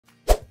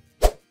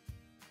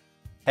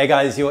Hey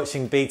guys, you're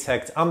watching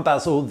BTech. I'm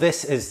Basil.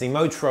 This is the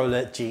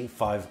Motorola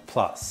G5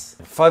 Plus.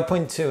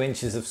 5.2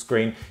 inches of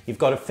screen. You've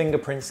got a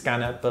fingerprint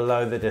scanner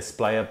below the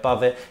display.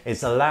 Above it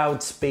is a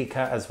loudspeaker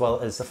as well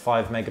as a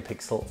 5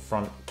 megapixel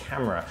front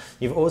camera.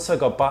 You've also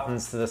got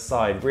buttons to the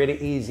side. Really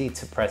easy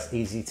to press,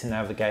 easy to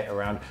navigate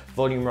around.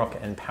 Volume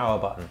rocket and power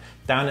button.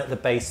 Down at the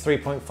base,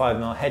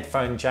 3.5mm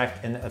headphone jack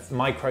and a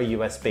micro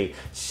USB.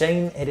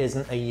 Shame it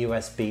isn't a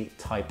USB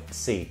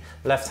Type-C.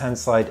 Left hand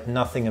side,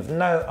 nothing of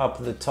note. Up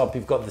at the top,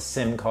 you've got the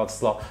SIM card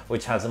slot,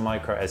 which has a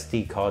micro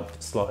SD card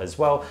slot as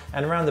well.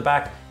 And around the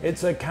back,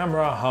 it's a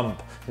camera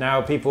hump.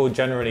 Now, people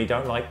generally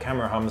don't like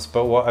camera humps,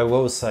 but what I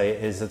will say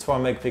is a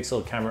 12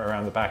 megapixel camera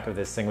around the back of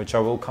this thing, which I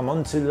will come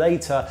on to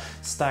later,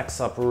 stacks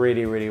up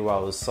really, really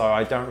well. So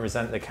I don't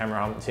resent the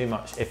camera hump too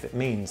much if it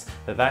means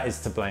that that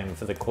is to blame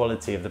for the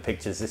quality of the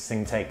pictures this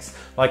thing takes.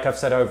 Like I've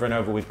said over and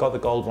over, we've got the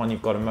gold one,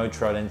 you've got a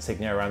Motorola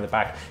insignia around the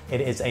back. It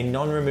is a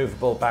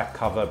non-removable back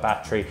cover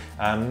battery.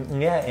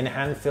 Yeah, in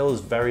hand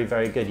feels very,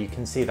 very good. You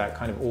can see that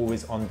kind of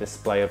always on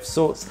display of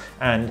sorts,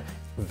 and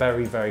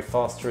very, very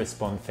fast to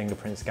respond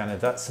fingerprint scanner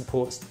that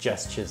supports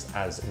gestures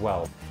as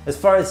well. As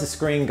far as the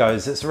screen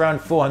goes, it's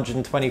around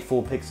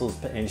 424 pixels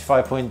per inch,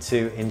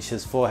 5.2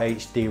 inches, Full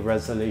HD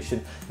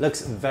resolution.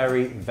 Looks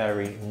very,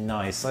 very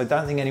nice. I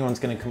don't think anyone's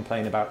going to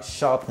complain about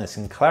sharpness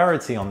and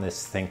clarity on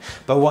this thing,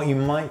 but what you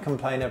might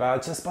complain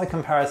about, just by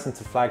comparison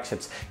to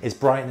flagships, is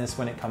brightness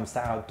when it comes to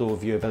outdoor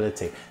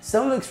viewability.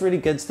 Still looks really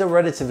good, still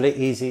relatively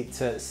easy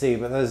to see,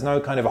 but there's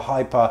no kind of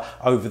hyper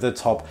over the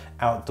top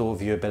outdoor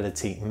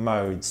viewability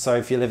mode.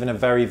 So if you live in a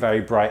very, very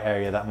bright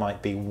area, that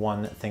might be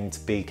one thing to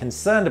be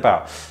concerned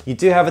about. You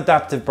do have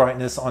adaptive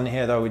brightness on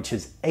here though, which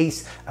is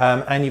ace,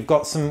 and you've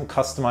got some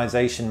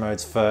customization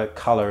modes for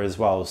color as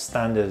well,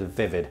 standard,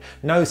 vivid.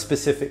 No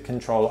specific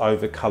control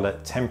over color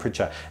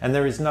temperature, and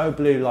there is no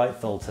blue light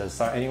filters,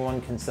 so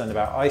anyone concerned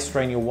about eye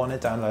strain, you'll want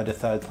to download a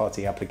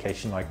third-party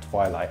application like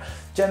Twilight.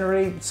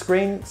 Generally,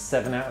 screen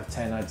 7 out of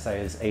 10 I'd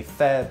say is a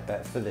fair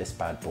bet for this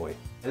bad boy.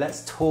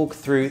 Let's talk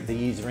through the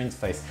user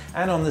interface.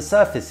 And on the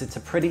surface, it's a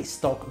pretty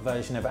stock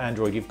version of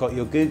Android. You've got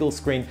your Google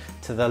screen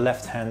to the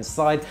left-hand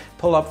side,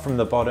 pull up from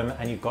the bottom,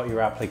 and you've got your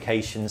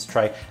applications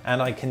tray.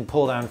 And I can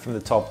pull down from the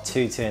top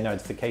two-tier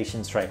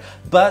notifications tray.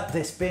 But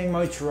this being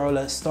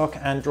Motorola, stock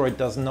Android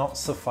does not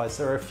suffice.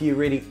 There are a few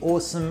really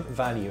awesome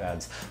value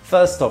adds.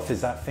 First off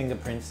is that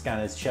fingerprint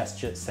scanner's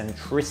gesture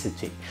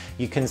centricity.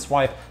 You can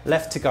swipe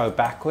left to go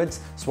backwards,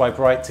 swipe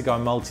right to go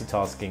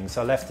multitasking.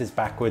 So left is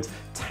backwards,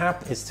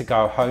 tap is to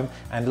go home,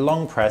 and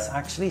long press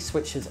actually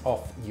switches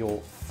off your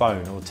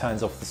phone, or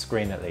turns off the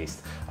screen at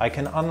least. I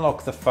can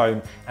unlock the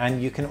phone,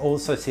 and you can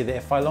also see that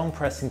if I long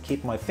press and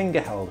keep my finger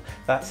held,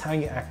 that's how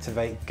you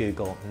activate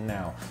Google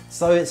Now.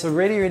 So it's a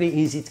really, really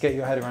easy to get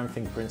your head around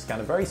fingerprint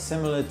scanner, very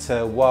similar to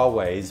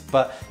Huawei's,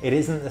 but it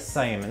isn't the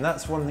same. And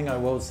that's one thing I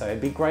will say,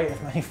 it'd be great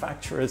if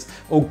manufacturers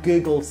or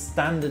Google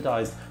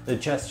standardized the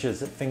gestures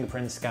that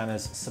fingerprint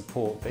scanners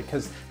support,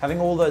 because having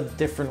all the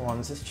different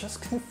ones is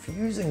just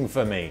confusing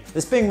for me.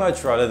 This being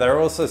Motorola, there are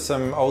also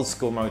some old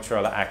school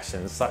Motorola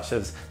actions, such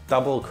as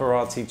double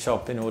karate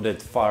chop in order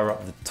to fire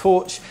up the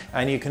torch,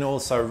 and you can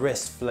also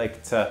wrist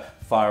flick to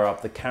fire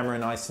up the camera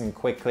nice and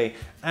quickly,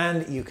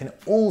 and you can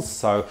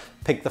also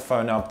pick the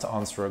phone up to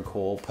answer a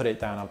call, put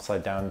it down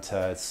upside down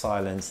to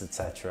silence,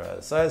 etc.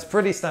 So it's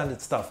pretty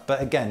standard stuff,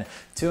 but again,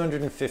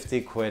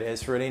 250 quid,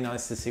 it's really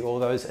nice to see all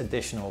those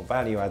additional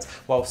value adds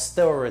while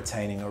still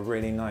retaining a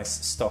really nice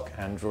stock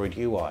Android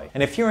UI.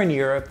 And if you're in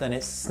Europe, then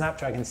it's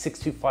Snapdragon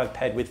 625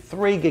 paired with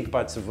 3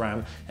 gigabytes of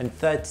RAM and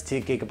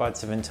 32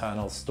 gigabytes of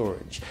internal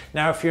storage.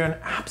 Now, if you're an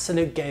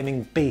absolute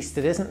gaming beast,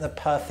 it isn't the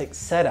perfect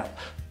setup,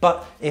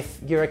 but if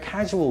you're a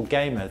casual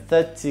gamer,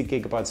 32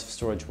 gigabytes of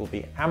storage will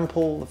be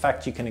ample. The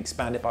fact you can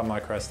expand it by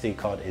micro SD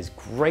card is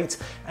great.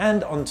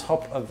 And on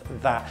top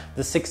of that,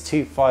 the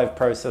 625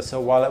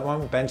 processor, while it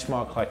won't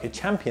benchmark like a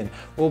champion,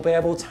 will be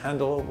able to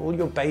handle all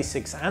your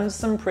basics and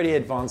some pretty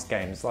advanced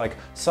games like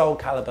Soul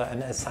Calibur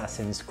and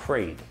Assassin's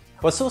Creed.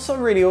 What's also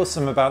really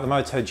awesome about the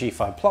Moto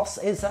G5 Plus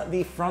is that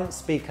the front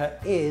speaker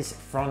is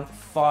front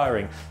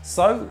firing,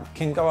 so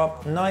can go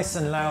up nice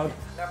and loud,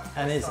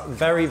 and is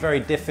very,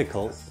 very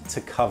difficult to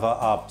cover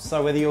up.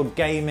 So whether you're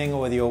gaming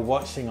or whether you're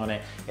watching on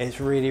it,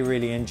 it's really,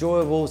 really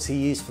enjoyable to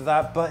use for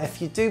that. But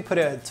if you do put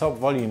it at top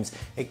volumes,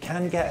 it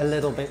can get a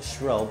little bit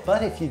shrill.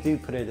 But if you do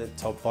put it at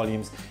top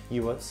volumes,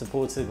 you are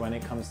supported when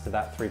it comes to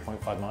that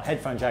 3.5mm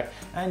headphone jack,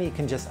 and you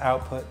can just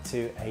output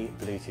to a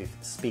Bluetooth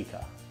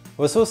speaker.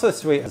 What's also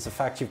sweet is the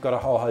fact you've got a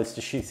whole host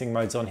of shooting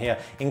modes on here,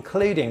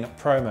 including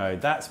Pro mode.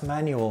 That's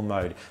manual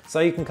mode. So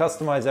you can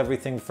customize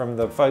everything from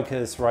the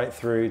focus right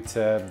through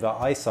to the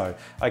ISO.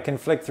 I can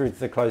flick through to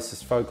the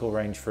closest focal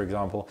range, for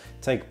example,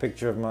 take a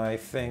picture of my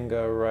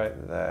finger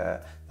right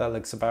there. That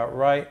looks about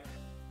right,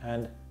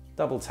 and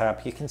double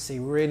tap, you can see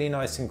really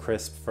nice and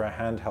crisp for a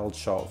handheld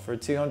shot for a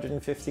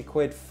 250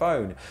 quid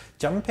phone.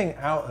 Jumping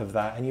out of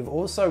that, and you've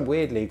also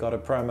weirdly got a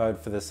pro mode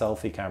for the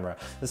selfie camera.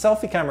 The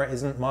selfie camera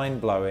isn't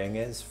mind-blowing,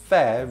 it's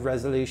fair,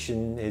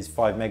 resolution is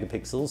 5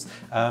 megapixels,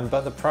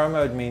 but the pro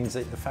mode means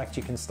that the fact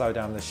you can slow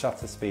down the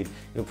shutter speed,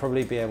 you'll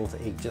probably be able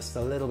to eke just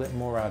a little bit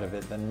more out of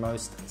it than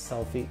most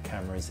selfie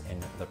cameras in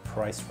the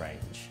price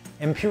range.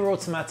 In pure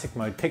automatic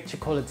mode, picture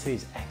quality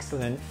is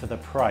excellent for the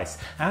price.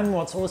 And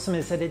what's awesome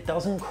is that it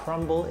doesn't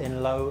crumble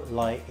in low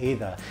light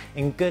either.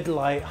 In good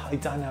light, high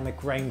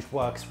dynamic range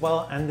works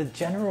well, and the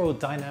general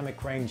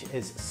dynamic range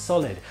is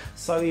solid.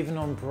 So even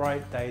on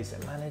bright days,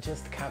 it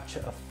manages to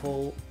capture a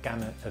full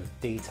gamut of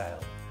detail.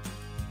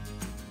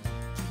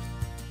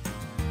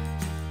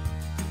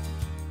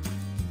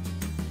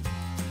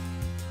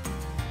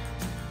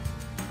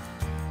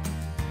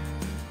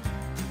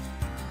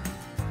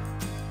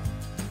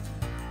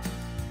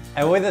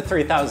 And with a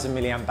 3000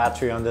 milliamp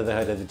battery under the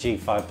hood of the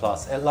G5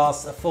 Plus, it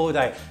lasts a full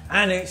day,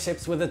 and it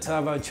ships with a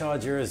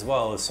turbocharger as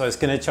well, so it's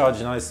going to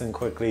charge nice and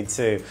quickly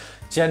too.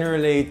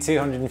 Generally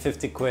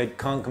 250 quid,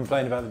 can't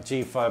complain about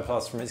the G5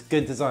 Plus, from its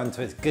good design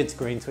to its good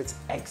screen to its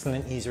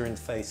excellent user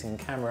interface and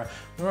camera,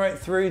 right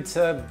through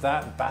to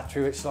that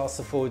battery which lasts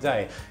a full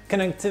day.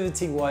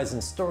 Connectivity wise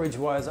and storage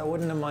wise, I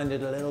wouldn't have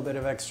minded a little bit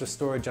of extra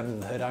storage under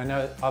the hood. I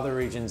know other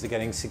regions are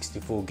getting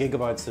 64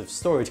 gigabytes of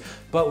storage,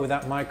 but with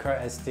that micro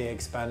SD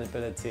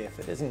expandability, if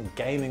it isn't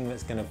gaming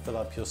that's going to fill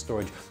up your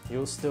storage,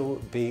 you'll still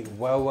be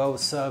well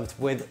served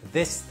with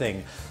this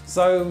thing.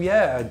 So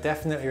yeah, I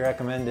definitely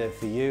recommend it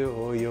for you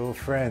or your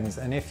friends.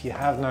 And if you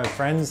have no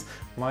friends,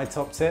 my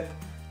top tip,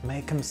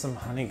 make them some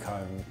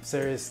honeycomb.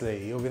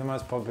 Seriously, you'll be the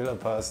most popular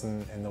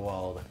person in the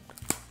world.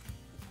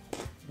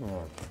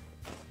 Oh,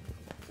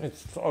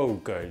 it's so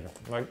good.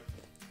 Like,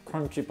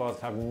 Crunchie bars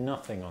have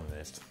nothing on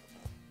this.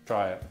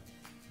 Try it.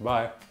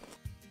 Bye.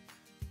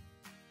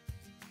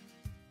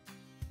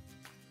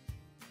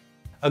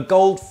 A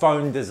gold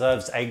phone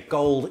deserves a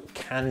gold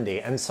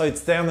candy, and so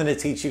today I'm going to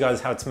teach you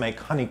guys how to make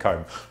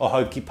honeycomb or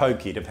hokey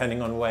pokey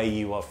depending on where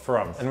you are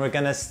from. And we're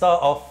going to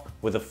start off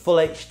with a full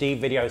HD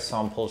video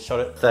sample shot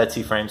at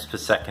 30 frames per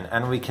second,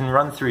 and we can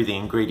run through the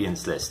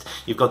ingredients list.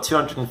 You've got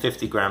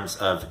 250 grams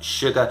of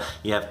sugar,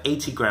 you have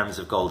 80 grams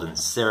of golden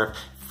syrup,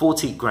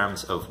 40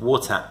 grams of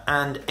water,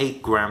 and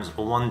 8 grams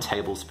or 1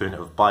 tablespoon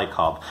of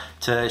bicarb.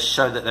 To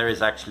show that there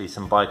is actually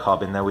some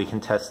bicarb in there, we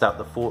can test out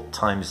the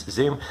 4x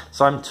zoom.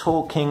 So I'm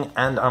talking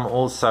and I'm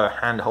also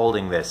hand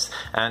holding this,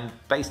 and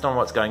based on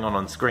what's going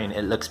on screen,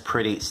 it looks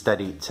pretty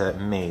steady to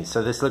me.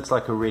 So this looks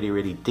like a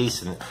really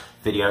decent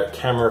video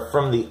camera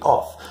from the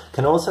off.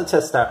 Can also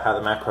test out how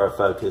the macro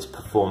focus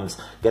performs,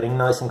 getting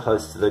nice and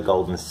close to the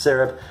golden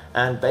syrup,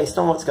 and based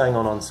on what's going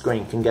on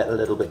screen, can get a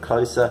little bit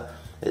closer.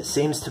 It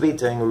seems to be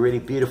doing a really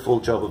beautiful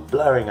job of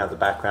blurring out the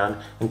background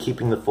and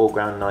keeping the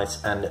foreground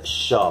nice and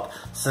sharp.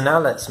 So now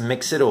let's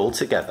mix it all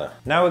together.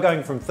 Now we're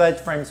going from 30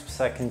 frames per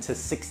second to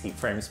 60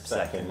 frames per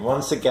second.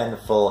 Once again,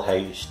 full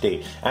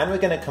HD. And we're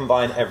going to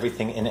combine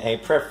everything in a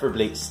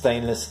preferably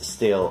stainless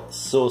steel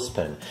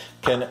saucepan.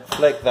 Can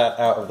flick that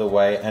out of the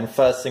way, and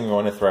first thing we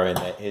want to throw in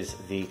there is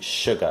the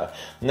sugar.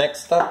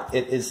 Next up,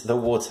 it is the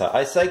water.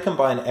 I say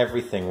combine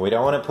everything. We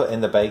don't want to put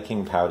in the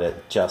baking powder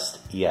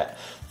just yet.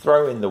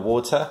 Throw in the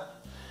water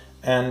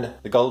and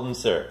the golden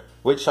syrup,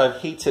 which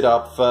I've heated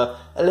up for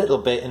a little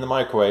bit in the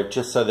microwave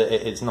just so that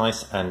it is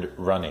nice and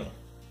runny.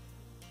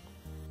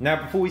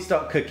 Now, before we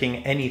start cooking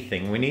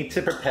anything, we need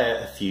to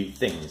prepare a few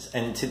things.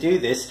 And to do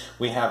this,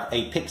 we have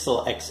a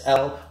Pixel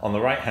XL on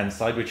the right-hand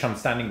side, which I'm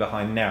standing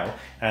behind now,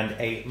 and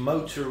a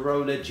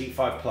Motorola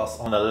G5 Plus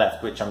on the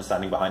left, which I'm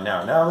standing behind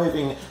now. Now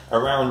moving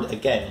around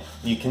again,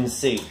 you can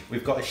see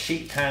we've got a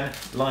sheet pan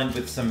lined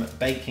with some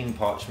baking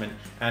parchment,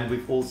 and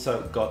we've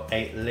also got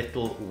a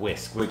little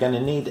whisk. We're going to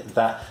need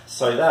that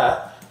so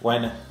that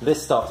when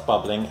this starts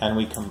bubbling and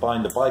we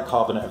combine the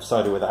bicarbonate of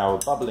soda with our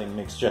bubbling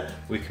mixture,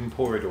 we can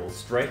pour it all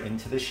straight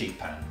into the sheet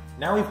pan.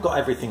 Now we've got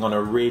everything on a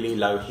really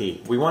low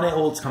heat. We want it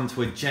all to come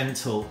to a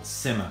gentle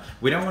simmer.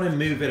 We don't want to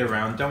move it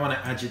around, don't want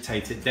to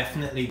agitate it,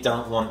 definitely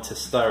don't want to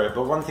stir it.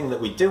 But one thing that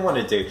we do want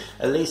to do,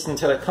 at least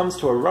until it comes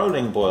to a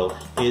rolling boil,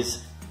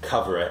 is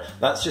cover it.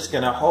 That's just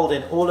going to hold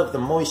in all of the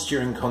moisture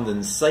and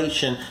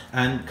condensation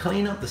and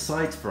clean up the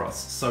sides for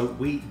us so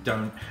we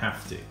don't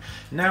have to.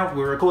 Now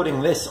we're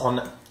recording this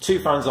on 2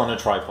 phones on a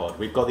tripod.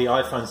 We've got the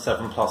iPhone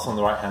 7 Plus on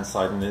the right hand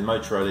side and the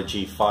Motorola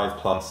G5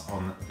 Plus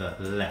on the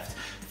left.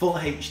 Full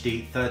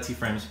HD, 30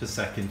 frames per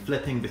second,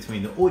 flipping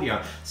between the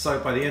audio. So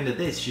by the end of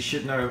this, you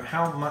should know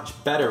how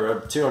much better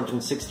a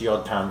 260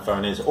 odd pound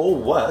phone is, or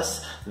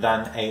worse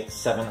than a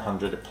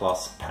 700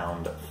 plus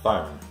pound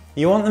phone.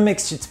 You want the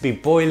mixture to be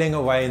boiling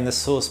away in the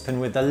saucepan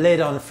with the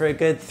lid on for a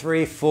good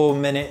 3-4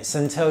 minutes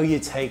until you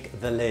take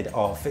the lid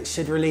off. It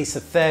should release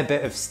a fair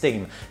bit of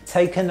steam.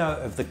 Take a note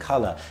of the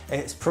colour.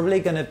 It's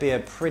probably going to be a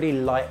pretty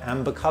light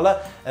amber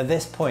colour. At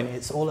this point,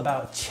 it's all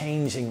about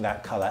changing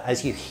that colour.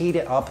 As you heat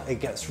it up,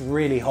 it gets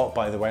really hot,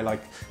 by the way,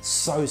 like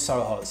so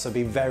hot, so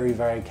be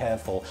very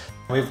careful.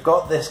 We've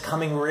got this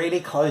coming really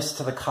close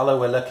to the color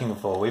we're looking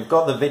for. We've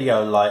got the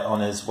video light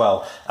on as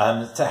well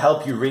to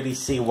help you really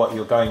see what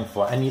you're going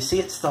for. And you see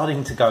it's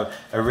starting to go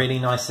a really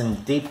nice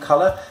and deep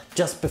color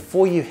just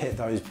before you hit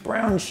those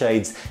brown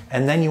shades,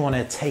 and then you want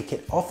to take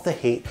it off the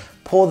heat,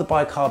 pour the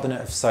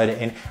bicarbonate of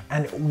soda in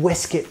and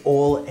whisk it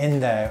all in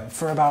there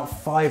for about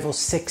 5 or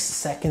 6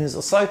 seconds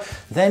or so.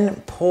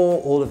 Then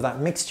pour all of that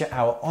mixture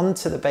out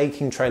onto the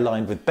baking tray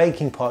lined with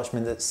baking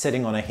parchment that's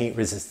sitting on a heat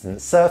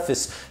resistant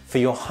surface for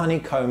your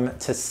honeycomb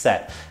to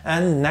set.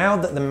 And now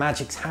that the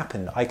magic's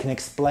happened, I can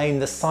explain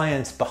the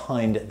science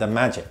behind the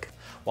magic.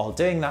 While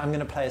doing that, I'm going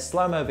to play a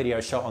slow-mo video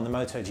shot on the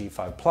Moto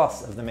G5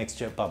 Plus of the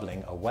mixture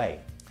bubbling away.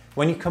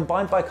 When you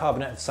combine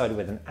bicarbonate of soda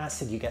with an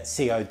acid, you get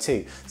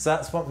CO2. So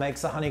that's what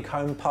makes the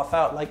honeycomb puff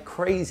out like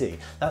crazy.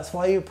 That's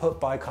why you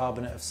put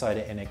bicarbonate of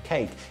soda in a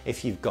cake.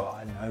 If you've got,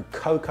 I don't know,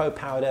 cocoa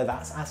powder,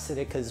 that's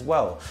acidic as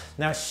well.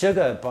 Now,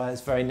 sugar by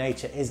its very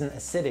nature isn't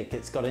acidic.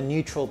 It's got a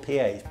neutral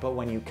pH, but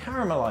when you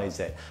caramelize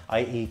it,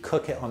 i.e.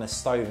 cook it on a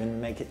stove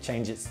and make it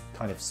change its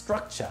kind of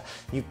structure,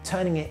 you're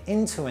turning it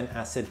into an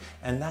acid,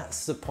 and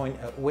that's the point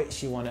at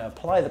which you want to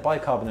apply the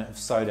bicarbonate of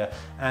soda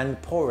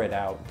and pour it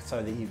out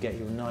so that you get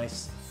your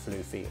nice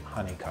floofy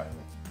honeycomb.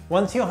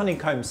 Once your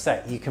honeycomb's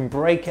set, you can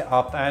break it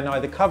up and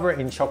either cover it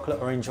in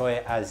chocolate or enjoy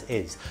it as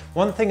is.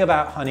 One thing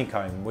about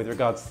honeycomb with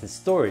regards to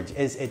storage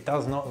is it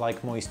does not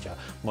like moisture.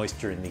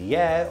 Moisture in the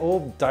air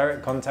or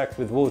direct contact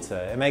with water.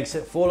 It makes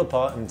it fall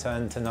apart and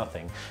turn to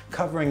nothing.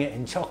 Covering it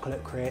in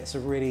chocolate creates a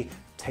really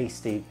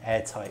tasty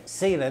airtight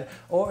sealant,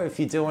 or if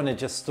you do want to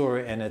just store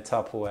it in a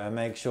Tupperware,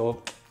 make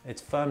sure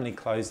it's firmly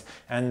closed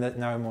and that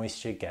no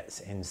moisture gets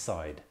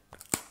inside.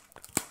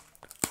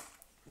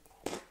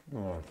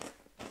 Oh,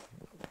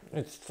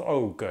 it's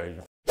so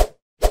good.